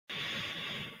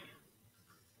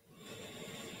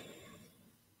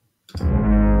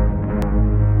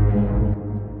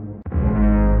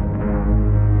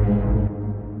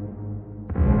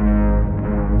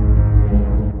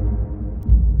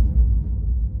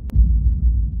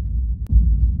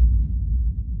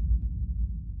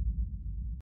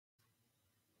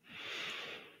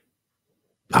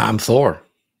I'm Thor.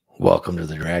 Welcome to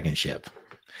the DragonShip.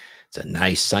 It's a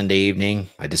nice Sunday evening.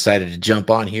 I decided to jump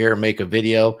on here and make a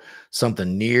video,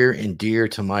 something near and dear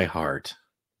to my heart.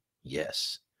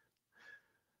 Yes,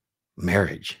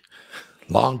 marriage,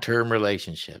 long-term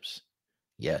relationships.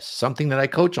 Yes, something that I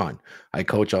coach on. I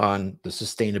coach on the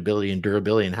sustainability and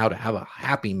durability and how to have a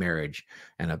happy marriage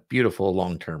and a beautiful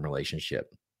long-term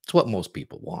relationship. It's what most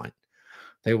people want.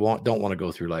 They don't want to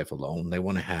go through life alone. They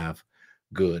want to have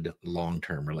good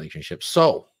long-term relationships.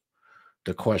 So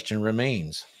the question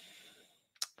remains,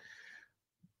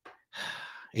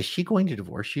 is she going to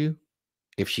divorce you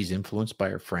if she's influenced by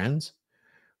her friends?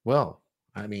 Well,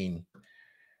 I mean,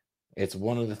 it's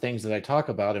one of the things that I talk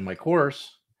about in my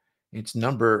course. It's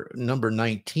number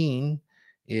 19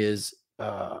 is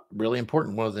really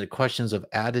important. One of the questions of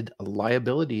added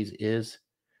liabilities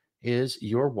is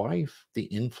your wife the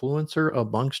influencer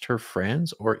amongst her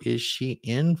friends, or is she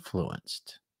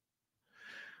influenced?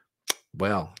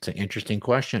 Well, it's an interesting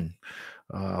question.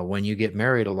 When you get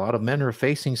married, a lot of men are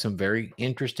facing some very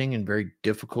interesting and very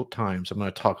difficult times. I'm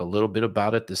going to talk a little bit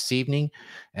about it this evening,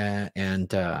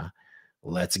 and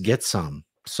let's get some.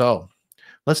 So,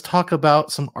 let's talk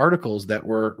about some articles that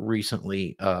were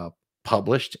recently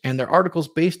published, and they're articles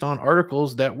based on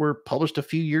articles that were published a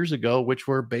few years ago, which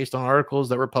were based on articles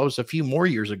that were published a few more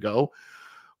years ago,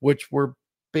 which were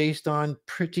based on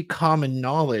pretty common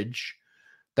knowledge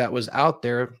that was out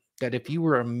there, that if you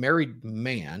were a married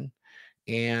man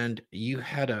and you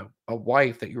had a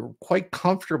wife that you were quite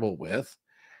comfortable with,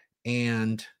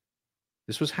 and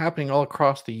this was happening all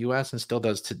across the US and still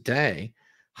does today,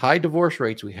 high divorce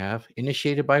rates we have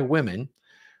initiated by women.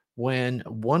 When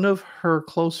one of her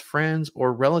close friends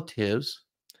or relatives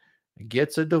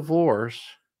gets a divorce,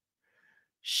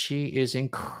 she is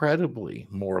incredibly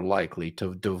more likely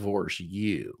to divorce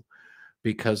you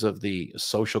because of the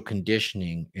social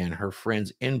conditioning and her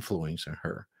friends influencing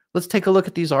her. Let's take a look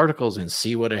at these articles and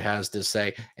see what it has to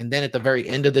say. And then at the very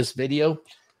end of this video,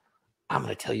 I'm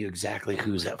going to tell you exactly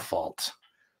who's at fault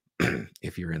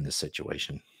if you're in this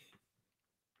situation.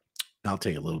 I'll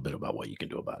tell you a little bit about what you can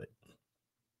do about it.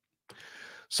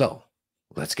 So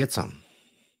let's get some.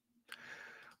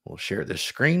 We'll share this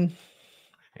screen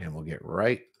and we'll get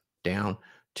right down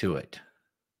to it.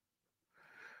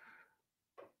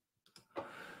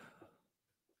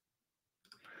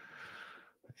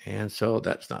 And so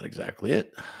that's not exactly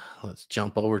it. Let's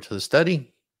jump over to the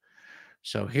study.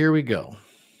 So here we go.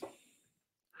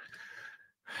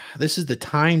 This is the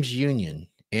Times Union.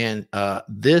 And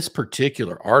this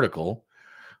particular article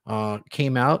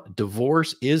came out,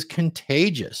 Divorce is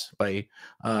Contagious, by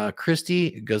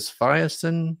Christy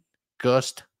Gustafson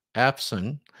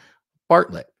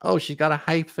Bartlett. Oh, she's got a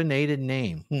hyphenated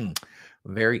name.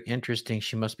 Very interesting.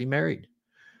 She must be married.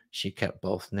 She kept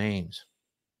both names.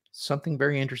 Something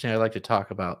very interesting I'd like to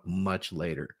talk about much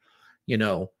later. You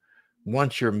know,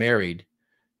 once you're married,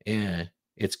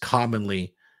 it's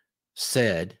commonly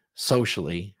said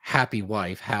socially, happy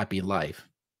wife, happy life.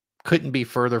 Couldn't be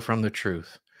further from the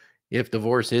truth. If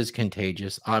divorce is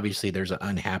contagious, obviously there's an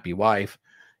unhappy wife.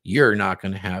 You're not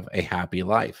going to have a happy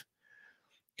life.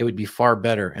 It would be far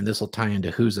better, and this will tie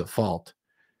into who's at fault.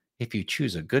 If you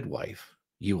choose a good wife,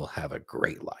 you will have a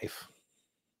great life.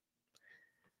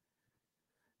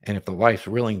 And if the wife's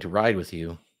willing to ride with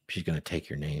you, she's going to take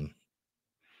your name.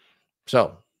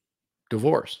 So,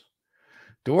 divorce.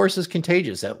 Divorce is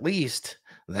contagious. At least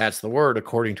that's the word,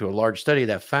 according to a large study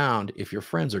that found if your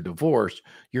friends are divorced,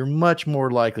 you're much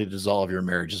more likely to dissolve your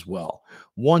marriage as well.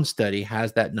 One study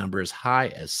has that number as high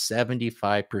as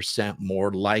 75%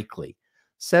 more likely.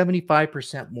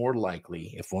 75% more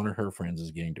likely if one of her friends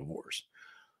is getting divorced.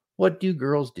 What do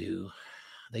girls do?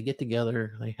 They get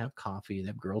together, they have coffee, they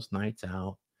have girls' nights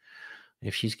out.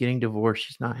 If she's getting divorced,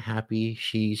 she's not happy.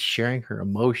 She's sharing her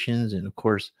emotions. And of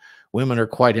course, women are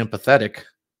quite empathetic.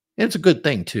 And it's a good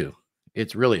thing, too.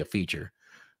 It's really a feature,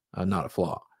 not a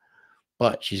flaw.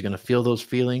 But she's going to feel those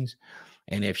feelings.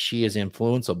 And if she is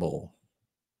influenceable,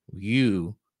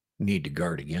 you need to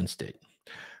guard against it.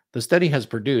 The study has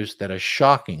produced that a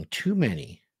shocking too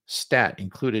many stat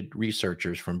included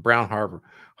researchers from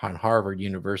Harvard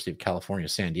University of California,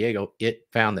 San Diego. It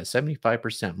found that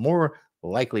 75% more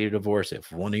likely to divorce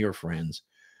if one of your friends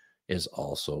is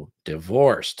also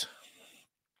divorced.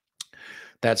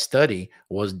 That study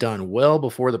was done well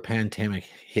before the pandemic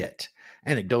hit.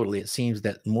 Anecdotally, it seems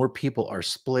that more people are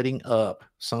splitting up.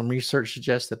 Some research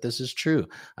suggests that this is true.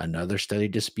 Another study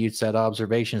disputes that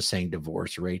observation, saying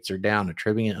divorce rates are down,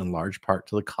 attributing it in large part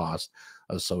to the cost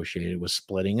associated with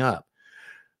splitting up.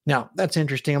 Now, that's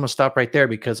interesting. I'm going to stop right there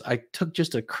because I took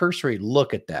just a cursory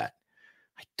look at that.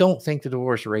 I don't think the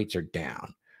divorce rates are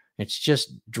down. It's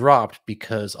just dropped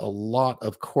because a lot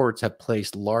of courts have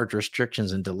placed large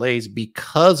restrictions and delays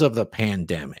because of the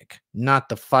pandemic, not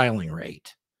the filing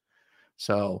rate.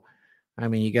 So, I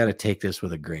mean, you got to take this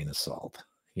with a grain of salt.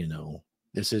 You know,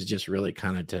 this is just really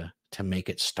kind of to make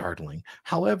it startling.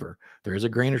 However, there is a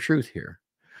grain of truth here.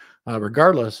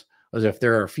 Regardless of if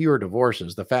there are fewer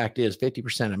divorces, the fact is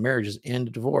 50% of marriages end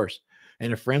in divorce.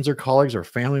 And if friends or colleagues or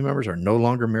family members are no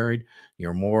longer married,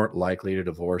 you're more likely to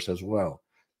divorce as well.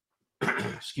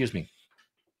 Excuse me.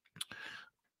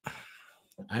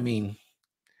 I mean,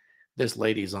 this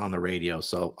lady's on the radio,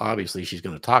 so obviously she's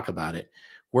going to talk about it.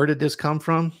 Where did this come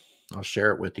from? I'll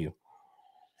share it with you.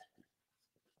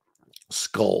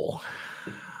 Skull.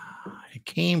 It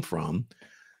came from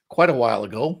quite a while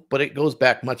ago, but it goes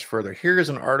back much further. Here is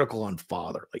an article on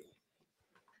Fatherly.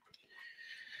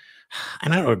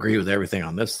 And I don't agree with everything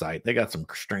on this site. They got some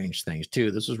strange things too.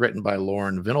 This was written by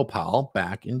Lauren Vinopal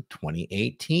back in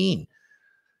 2018.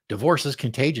 Divorce is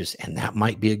contagious, and that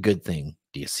might be a good thing.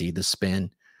 Do you see the spin?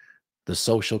 The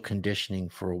social conditioning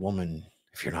for a woman.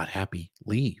 If you're not happy,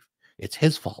 leave. It's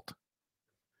his fault.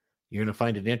 You're going to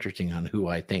find it interesting on who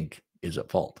I think is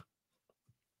at fault.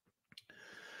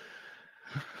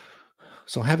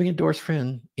 So having a divorced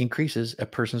friend increases a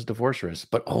person's divorce risk,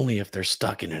 but only if they're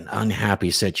stuck in an unhappy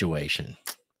situation.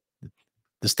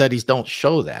 The studies don't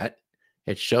show that.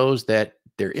 It shows that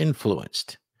they're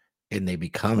influenced and they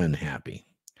become unhappy.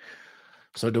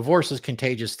 So divorce is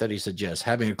contagious, studies suggest.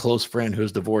 Having a close friend who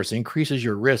is divorced increases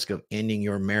your risk of ending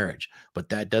your marriage, but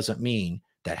that doesn't mean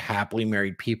that happily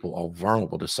married people are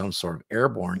vulnerable to some sort of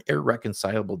airborne,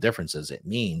 irreconcilable differences. It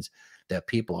means that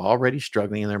people already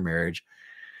struggling in their marriage,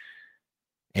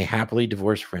 a happily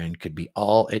divorced friend could be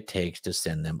all it takes to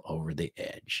send them over the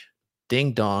edge.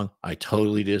 Ding dong, I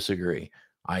totally disagree.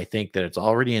 I think that it's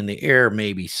already in the air,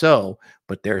 maybe so,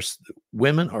 but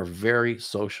women are very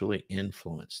socially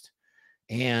influenced.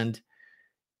 And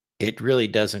it really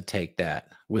doesn't take that.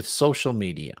 With social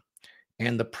media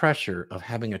and the pressure of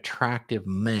having attractive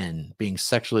men being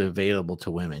sexually available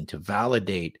to women to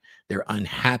validate their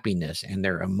unhappiness and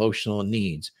their emotional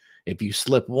needs. If you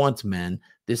slip once, men,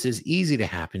 this is easy to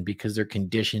happen because they're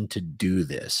conditioned to do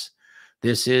this.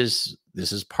 This is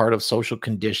part of social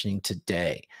conditioning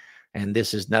today. And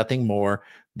this is nothing more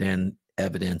than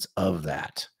evidence of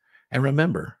that. And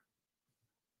remember,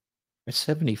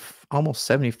 almost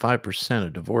 75%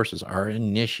 of divorces are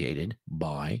initiated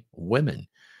by women.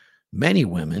 Many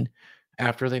women,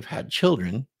 after they've had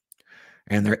children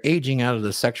and they're aging out of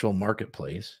the sexual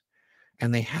marketplace,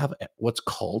 and they have what's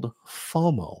called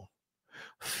FOMO,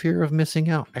 fear of missing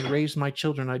out. I raised my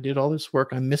children. I did all this work.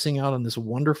 I'm missing out on this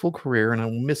wonderful career, and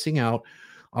I'm missing out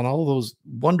on all those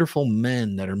wonderful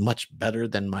men that are much better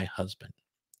than my husband.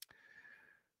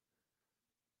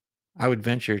 I would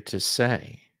venture to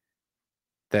say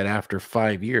that after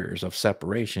 5 years of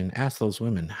separation, ask those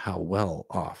women how well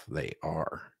off they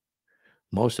are.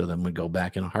 Most of them would go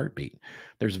back in a heartbeat.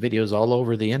 There's videos all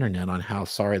over the internet on how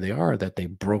sorry they are that they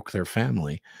broke their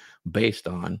family based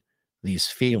on these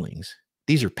feelings.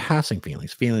 These are passing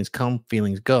feelings. Feelings come,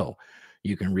 feelings go.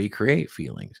 You can recreate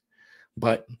feelings,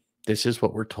 but this is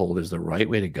what we're told is the right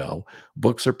way to go.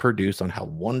 Books are produced on how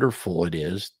wonderful it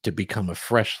is to become a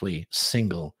freshly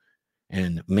single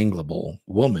and mingleable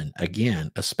woman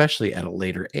again, especially at a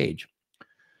later age.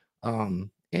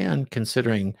 And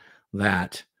considering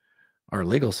that our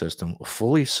legal system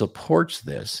fully supports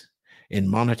this in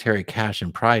monetary cash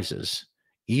and prizes,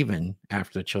 even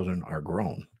after the children are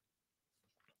grown.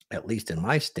 At least in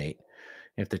my state,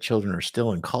 if the children are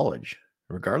still in college,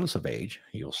 regardless of age,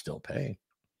 you'll still pay.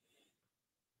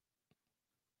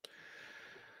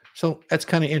 So that's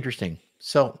kind of interesting.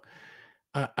 So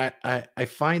I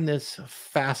find this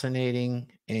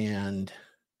fascinating and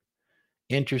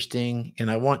interesting, and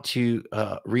I want to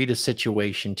read a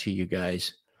situation to you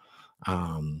guys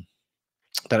that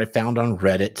I found on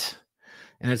Reddit,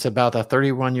 and it's about a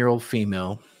 31-year-old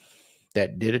female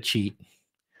that did a cheat,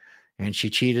 and she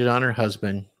cheated on her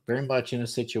husband very much in a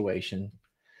situation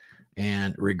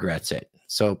and regrets it.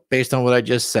 So based on what I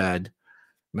just said,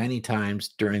 many times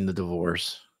during the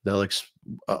divorce,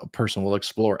 a person will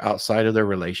explore outside of their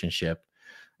relationship,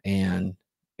 and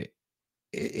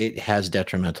it has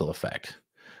detrimental effect.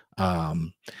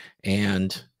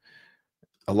 And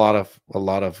a lot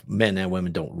of men and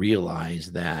women don't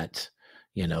realize that,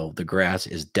 the grass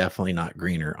is definitely not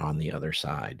greener on the other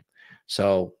side.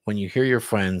 So when you hear your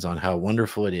friends on how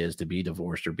wonderful it is to be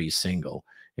divorced or be single,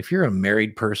 if you're a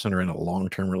married person or in a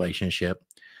long-term relationship,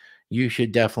 you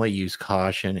should definitely use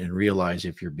caution and realize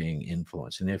if you're being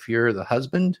influenced. And if you're the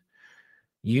husband,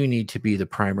 you need to be the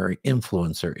primary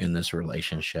influencer in this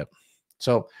relationship.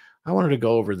 So I wanted to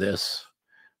go over this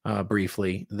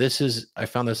briefly. I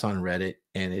found this on Reddit,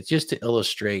 and it's just to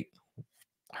illustrate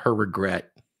her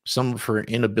regret, some of her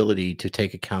inability to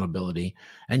take accountability,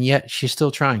 and yet she's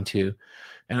still trying to.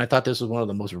 And I thought this was one of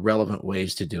the most relevant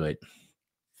ways to do it.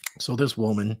 So this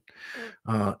woman,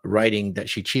 writing that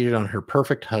she cheated on her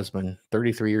perfect husband,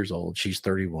 33 years old. She's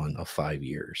 31 of 5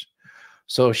 years.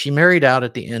 So she married out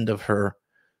at the end of her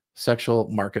sexual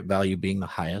market value being the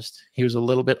highest. He was a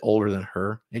little bit older than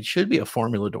her. It should be a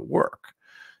formula to work.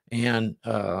 And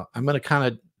I'm going to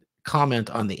kind of comment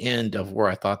on the end of where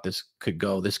I thought this could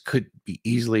go. This could be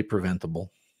easily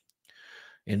preventable,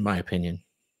 in my opinion.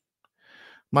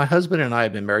 My husband and I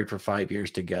have been married for 5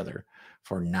 years together,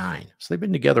 for 9. So they've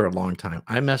been together a long time.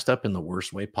 I messed up in the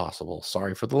worst way possible.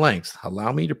 Sorry for the length.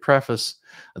 Allow me to preface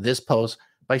this post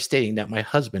by stating that my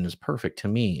husband is perfect to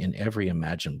me in every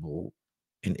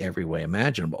way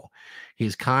imaginable.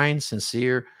 He's kind,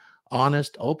 sincere,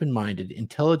 honest, open-minded,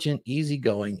 intelligent,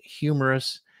 easygoing,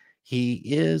 humorous. He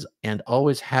is and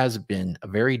always has been a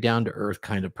very down-to-earth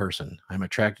kind of person. I'm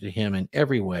attracted to him in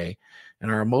every way,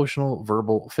 and our emotional,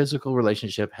 verbal, physical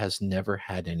relationship has never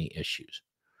had any issues.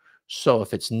 So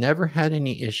if it's never had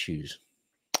any issues,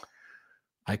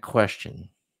 I question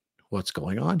what's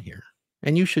going on here.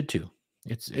 And you should too.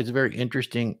 It's very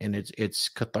interesting, and it's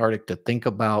cathartic to think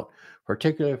about,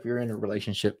 particularly if you're in a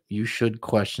relationship. You should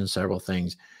question several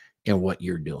things in what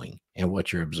you're doing and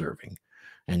what you're observing,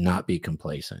 and not be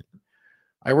complacent.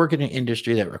 I work in an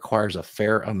industry that requires a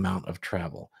fair amount of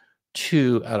travel,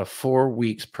 2 out of 4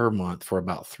 weeks per month for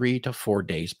about 3 to 4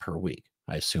 days per week.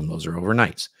 I assume those are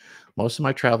overnights. Most of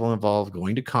my travel involved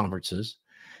going to conferences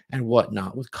and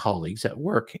whatnot with colleagues at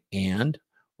work and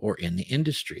or in the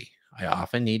industry. I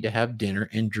often need to have dinner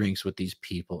and drinks with these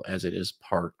people as it is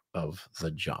part of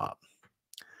the job.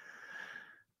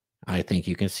 I think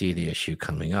you can see the issue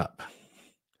coming up.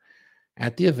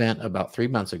 At the event about 3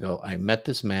 months ago, I met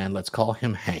this man. Let's call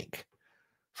him Hank.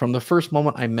 From the first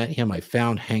moment I met him, I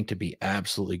found Hank to be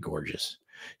absolutely gorgeous.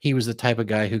 He was the type of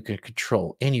guy who could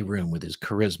control any room with his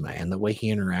charisma and the way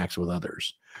he interacts with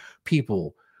others.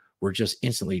 People were just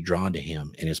instantly drawn to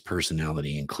him and his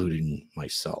personality, including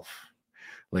myself.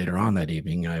 Later on that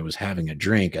evening, I was having a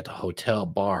drink at the hotel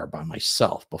bar by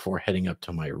myself before heading up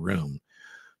to my room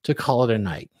to call it a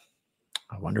night.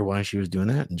 I wonder why she was doing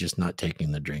that and just not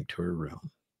taking the drink to her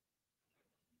room.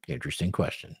 Interesting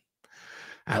question.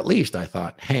 At least I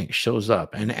thought Hank shows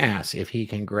up and asks if he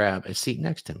can grab a seat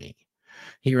next to me.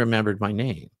 He remembered my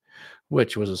name,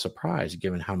 which was a surprise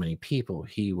given how many people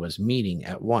he was meeting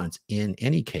at once. In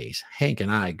any case, Hank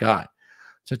and I got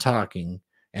to talking,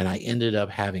 and I ended up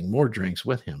having more drinks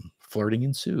with him. Flirting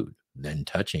ensued, then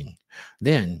touching,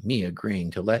 then me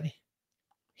agreeing to let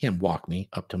him walk me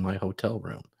up to my hotel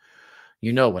room.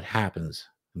 You know what happens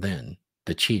then,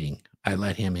 the cheating. I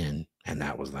let him in, and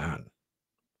that was that.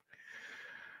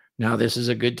 Now, this is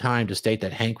a good time to state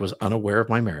that Hank was unaware of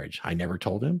my marriage. I never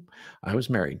told him I was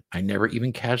married. I never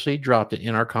even casually dropped it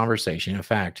in our conversation. In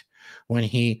fact, when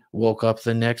he woke up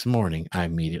the next morning, I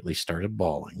immediately started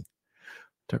bawling.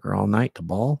 Took her all night to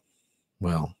bawl?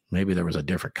 Well, maybe there was a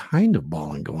different kind of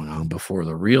bawling going on before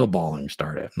the real bawling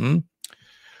started.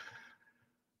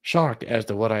 Shocked as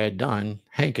to what I had done,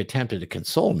 Hank attempted to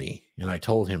console me, and I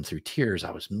told him through tears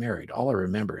I was married. All I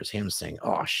remember is him saying,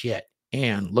 "Oh, shit,"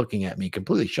 and looking at me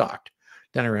completely shocked.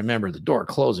 Then I remember the door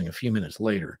closing a few minutes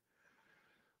later.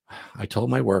 I told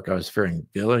my work I was feeling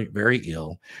very, very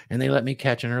ill, and they let me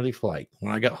catch an early flight.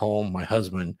 When I got home, my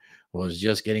husband was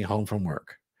just getting home from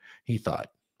work. He thought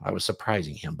I was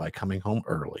surprising him by coming home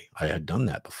early. I had done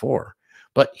that before,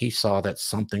 but he saw that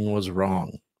something was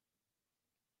wrong.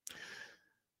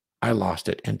 I lost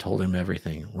it and told him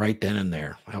everything right then and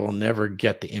there. I will never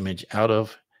get the image out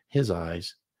of his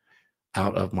eyes,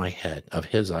 out of my head, of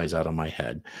his eyes out of my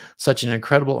head. Such an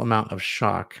incredible amount of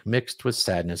shock mixed with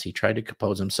sadness. He tried to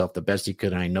compose himself the best he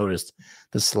could, and I noticed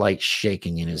the slight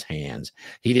shaking in his hands.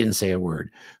 He didn't say a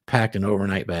word, packed an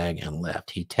overnight bag, and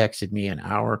left. He texted me an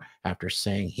hour after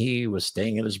saying he was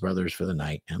staying at his brother's for the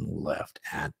night and left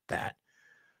at that.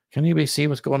 Can anybody see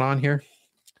what's going on here?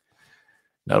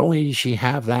 Not only did she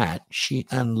have that, she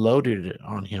unloaded it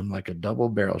on him like a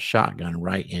double-barrel shotgun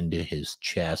right into his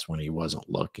chest when he wasn't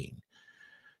looking.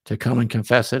 To come and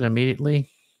confess it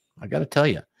immediately, I got to tell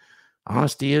you,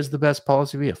 honesty is the best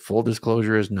policy. A full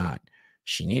disclosure is not.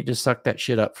 She needed to suck that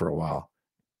shit up for a while.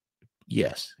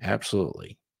 Yes,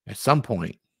 absolutely. At some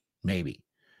point, maybe.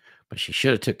 But she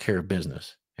should have took care of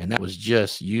business. And that was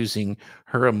just using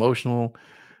her emotional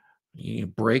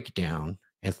breakdown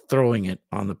and throwing it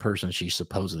on the person she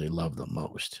supposedly loved the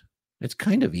most. It's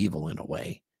kind of evil in a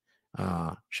way.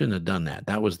 Shouldn't have done that.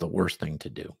 That was the worst thing to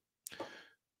do.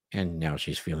 And now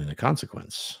she's feeling the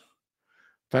consequence.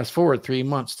 Fast forward 3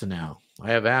 months to now.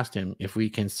 I have asked him if we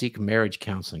can seek marriage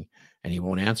counseling, and he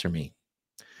won't answer me.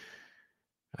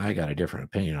 I got a different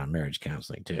opinion on marriage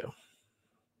counseling, too.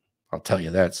 I'll tell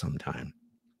you that sometime.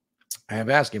 I have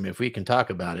asked him if we can talk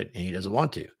about it, and he doesn't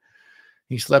want to.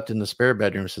 He slept in the spare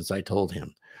bedroom since I told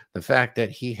him. The fact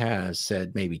that he has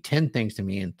said maybe 10 things to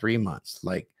me in 3 months,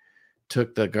 like he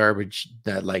took the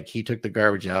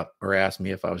garbage out or asked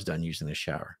me if I was done using the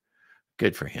shower.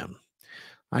 Good for him.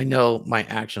 I know my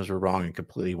actions were wrong and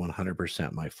completely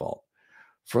 100% my fault.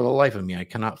 For the life of me, I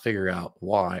cannot figure out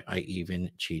why I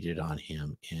even cheated on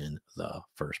him in the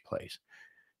first place.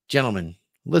 Gentlemen,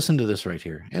 listen to this right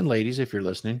here. And ladies, if you're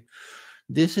listening,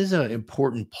 this is an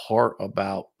important part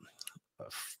about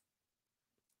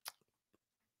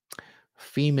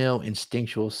female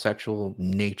instinctual sexual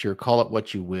nature, call it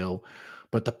what you will,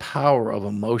 but the power of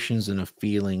emotions and of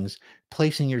feelings,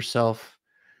 placing yourself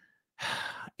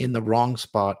in the wrong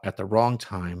spot at the wrong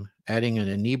time, adding an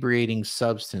inebriating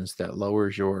substance that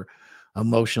lowers your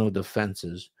emotional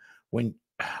defenses. When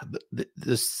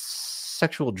the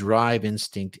sexual drive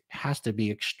instinct has to be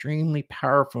extremely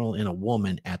powerful in a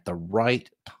woman at the right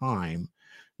time.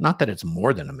 Not that it's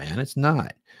more than a man, it's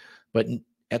not. But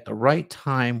at the right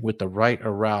time with the right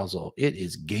arousal, it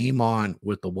is game on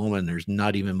with the woman. There's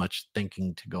not even much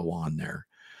thinking to go on there.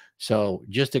 So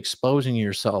just exposing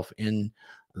yourself in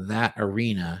that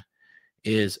arena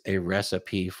is a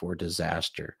recipe for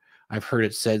disaster. I've heard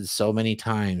it said so many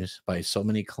times by so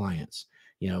many clients,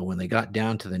 when they got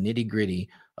down to the nitty gritty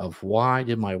of why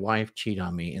did my wife cheat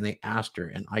on me? And they asked her,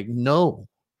 and I know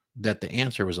that the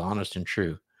answer was honest and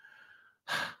true.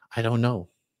 I don't know.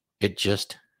 It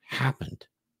just happened.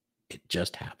 It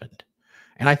just happened.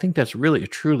 And I think that's really a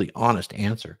truly honest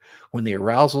answer. When the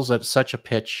arousal's at such a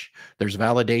pitch, there's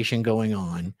validation going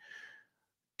on,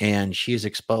 and she is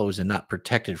exposed and not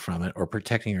protected from it or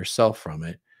protecting herself from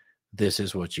it, this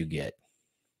is what you get.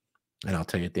 And I'll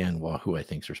tell you at the end who I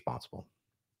think is responsible.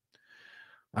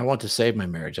 I want to save my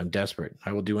marriage. I'm desperate.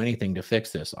 I will do anything to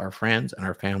fix this. Our friends and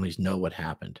our families know what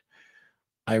happened.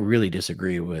 I really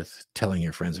disagree with telling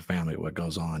your friends and family what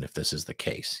goes on if this is the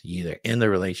case. You either end the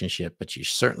relationship, but you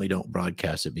certainly don't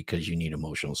broadcast it because you need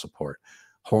emotional support.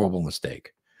 Horrible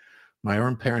mistake. My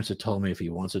own parents had told me if he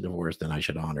wants a divorce, then I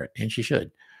should honor it, and she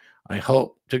should. I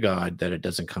hope to God that it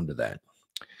doesn't come to that.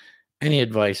 Any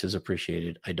advice is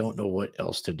appreciated. I don't know what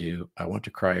else to do. I want to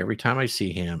cry every time I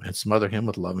see him and smother him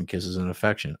with love and kisses and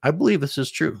affection. I believe this is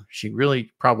true. She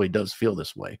really probably does feel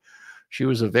this way. She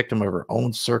was a victim of her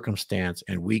own circumstance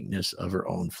and weakness of her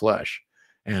own flesh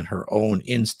and her own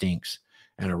instincts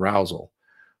and arousal.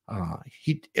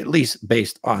 At least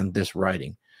based on this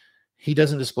writing, he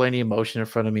doesn't display any emotion in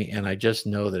front of me, and I just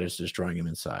know that it's destroying him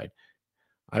inside.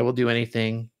 I will do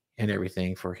anything and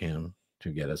everything for him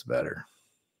to get us better.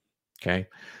 Okay.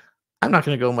 I'm not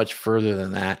going to go much further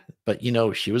than that, but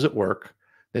she was at work.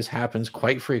 This happens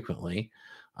quite frequently.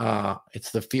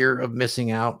 It's the fear of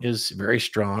missing out is very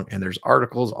strong. And there's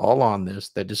articles all on this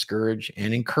that discourage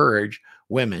and encourage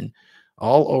women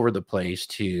all over the place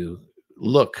to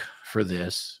look for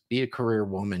this, be a career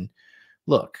woman.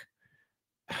 Look,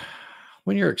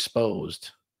 when you're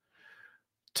exposed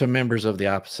to members of the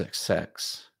opposite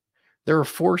sex, there are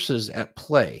forces at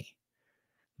play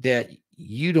that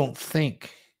you don't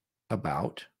think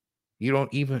about. You're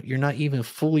not even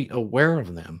fully aware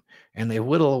of them, and they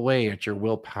whittle away at your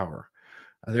willpower.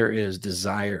 There is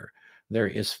desire. There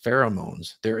is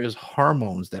pheromones. There is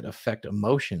hormones that affect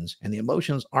emotions, and the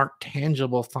emotions aren't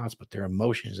tangible thoughts, but they're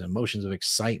emotions of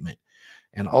excitement,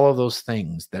 and all of those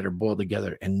things that are boiled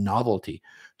together, and novelty.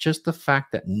 Just the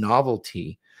fact that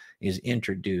novelty is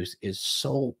introduced is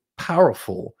so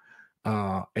powerful,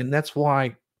 and that's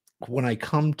why when I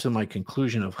come to my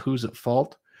conclusion of who's at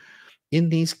fault in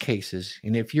these cases,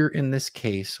 and if you're in this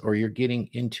case or you're getting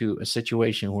into a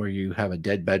situation where you have a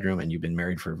dead bedroom and you've been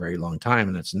married for a very long time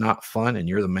and it's not fun and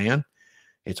you're the man,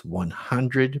 it's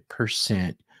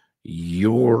 100%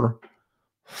 your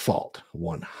fault.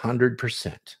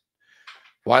 100%.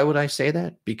 Why would I say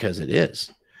that? Because it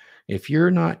is. If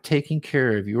you're not taking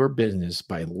care of your business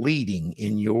by leading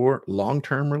in your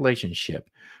long-term relationship,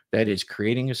 that is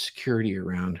creating a security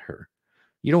around her.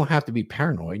 You don't have to be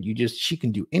paranoid. She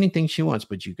can do anything she wants,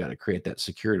 but you've got to create that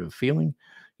security of feeling.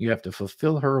 You have to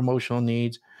fulfill her emotional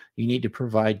needs. You need to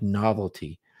provide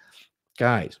novelty.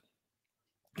 Guys,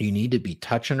 you need to be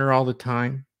touching her all the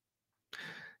time.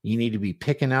 You need to be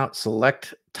picking out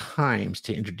select times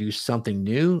to introduce something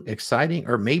new, exciting,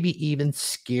 or maybe even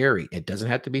scary. It doesn't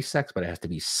have to be sex, but it has to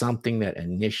be something that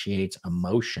initiates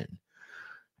emotion.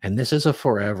 And this is a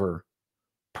forever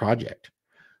project.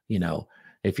 You know,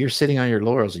 if you're sitting on your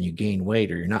laurels and you gain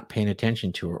weight or you're not paying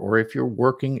attention to her, or if you're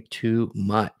working too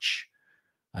much,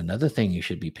 another thing you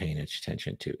should be paying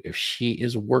attention to, if she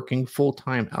is working full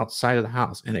time outside of the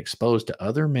house and exposed to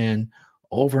other men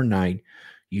overnight,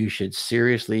 you should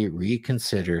seriously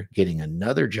reconsider getting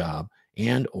another job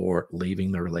and or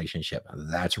leaving the relationship.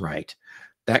 That's right.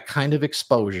 That kind of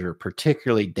exposure,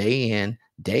 particularly day in,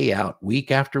 day out,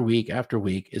 week after week after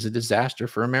week, is a disaster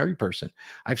for a married person.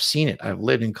 I've seen it. I've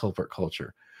lived in corporate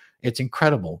culture. It's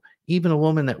incredible. Even a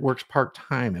woman that works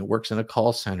part-time and works in a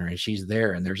call center and she's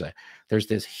there and there's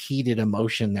this heated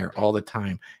emotion there all the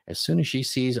time. As soon as she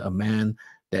sees a man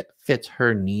that fits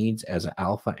her needs as an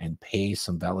alpha and pays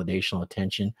some validational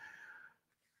attention,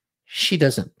 she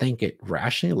doesn't think it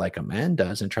rationally like a man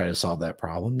does and try to solve that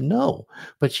problem. No,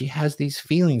 but she has these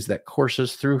feelings that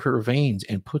courses through her veins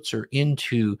and puts her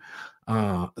into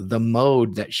the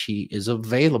mode that she is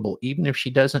available, even if she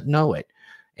doesn't know it.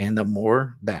 And the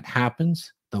more that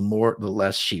happens, the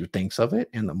less she thinks of it,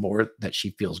 and the more that she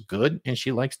feels good and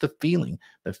she likes the feeling.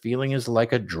 The feeling is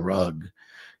like a drug,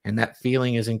 and that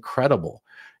feeling is incredible.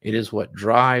 It is what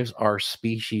drives our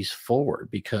species forward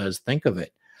because think of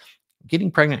it,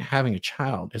 getting pregnant, having a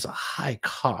child is a high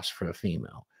cost for a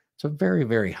female. It's a very,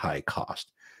 very high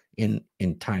cost. In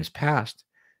times past,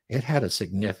 it had a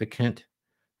significant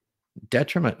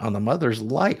detriment on the mother's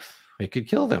life. It could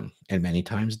kill them, and many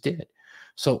times did.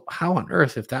 So, how on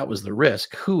earth, if that was the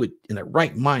risk, who would in their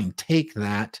right mind take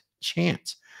that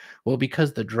chance? Well,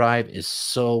 because the drive is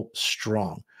so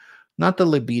strong. Not the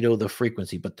libido, the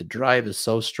frequency, but the drive is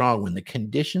so strong when the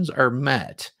conditions are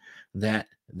met that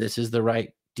this is the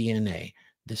right DNA,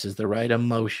 this is the right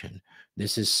emotion,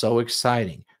 this is so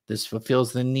exciting, this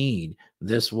fulfills the need,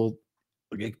 this will,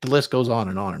 the list goes on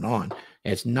and on and on.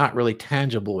 It's not really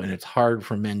tangible and it's hard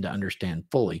for men to understand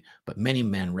fully, but many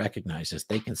men recognize this.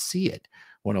 They can see it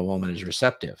when a woman is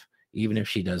receptive, even if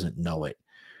she doesn't know it.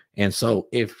 And so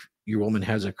if your woman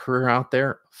has a career out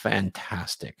there,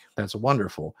 fantastic. That's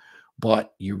wonderful.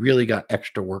 But you really got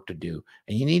extra work to do.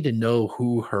 And you need to know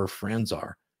who her friends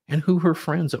are and who her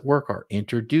friends at work are.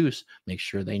 Introduce, make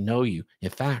sure they know you.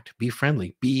 In fact, be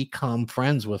friendly, become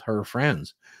friends with her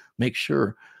friends. Make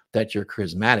sure that you're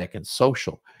charismatic and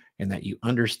social and that you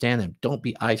understand them. Don't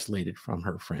be isolated from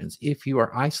her friends. If you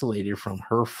are isolated from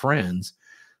her friends,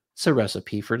 it's a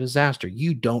recipe for disaster.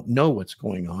 You don't know what's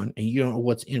going on and you don't know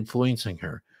what's influencing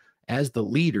her. As the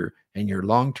leader in your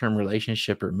long term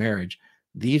relationship or marriage,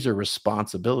 these are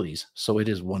responsibilities. So it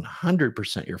is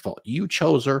 100% your fault. You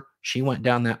chose her. She went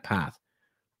down that path.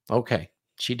 Okay,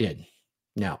 she did.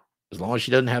 Now, as long as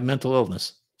she doesn't have mental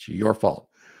illness, it's your fault.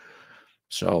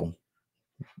 So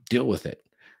deal with it.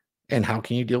 And how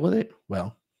can you deal with it?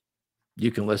 Well,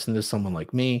 you can listen to someone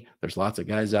like me. There's lots of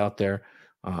guys out there.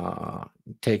 Uh,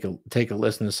 take a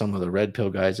listen to some of the red pill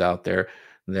guys out there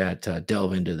that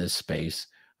delve into this space.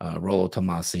 Rollo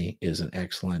Tomasi is an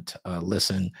excellent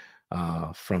listen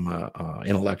from a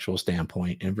intellectual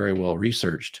standpoint and very well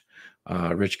researched.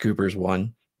 Rich Cooper's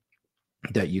one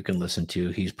that you can listen to.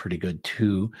 He's pretty good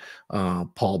too.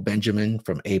 Paul Benjamin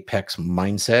from Apex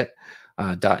Mindset.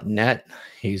 .net.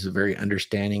 He's very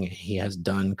understanding. He has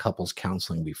done couples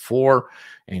counseling before,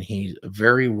 and he's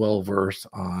very well versed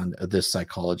on this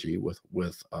psychology with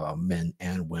men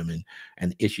and women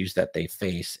and issues that they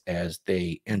face as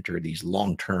they enter these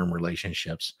long-term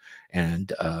relationships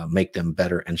and make them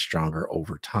better and stronger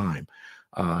over time.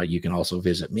 You can also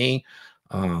visit me.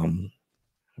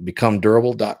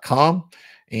 BecomeDurable.com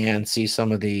and see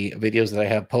some of the videos that I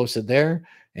have posted there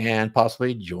and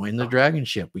possibly join the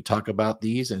DragonShip. We talk about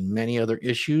these and many other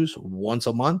issues once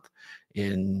a month,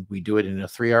 and we do it in a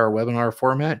 3-hour webinar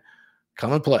format.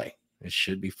 Come and play. It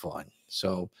should be fun.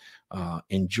 So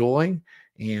enjoy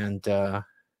and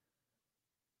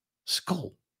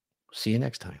skull. See you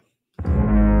next time.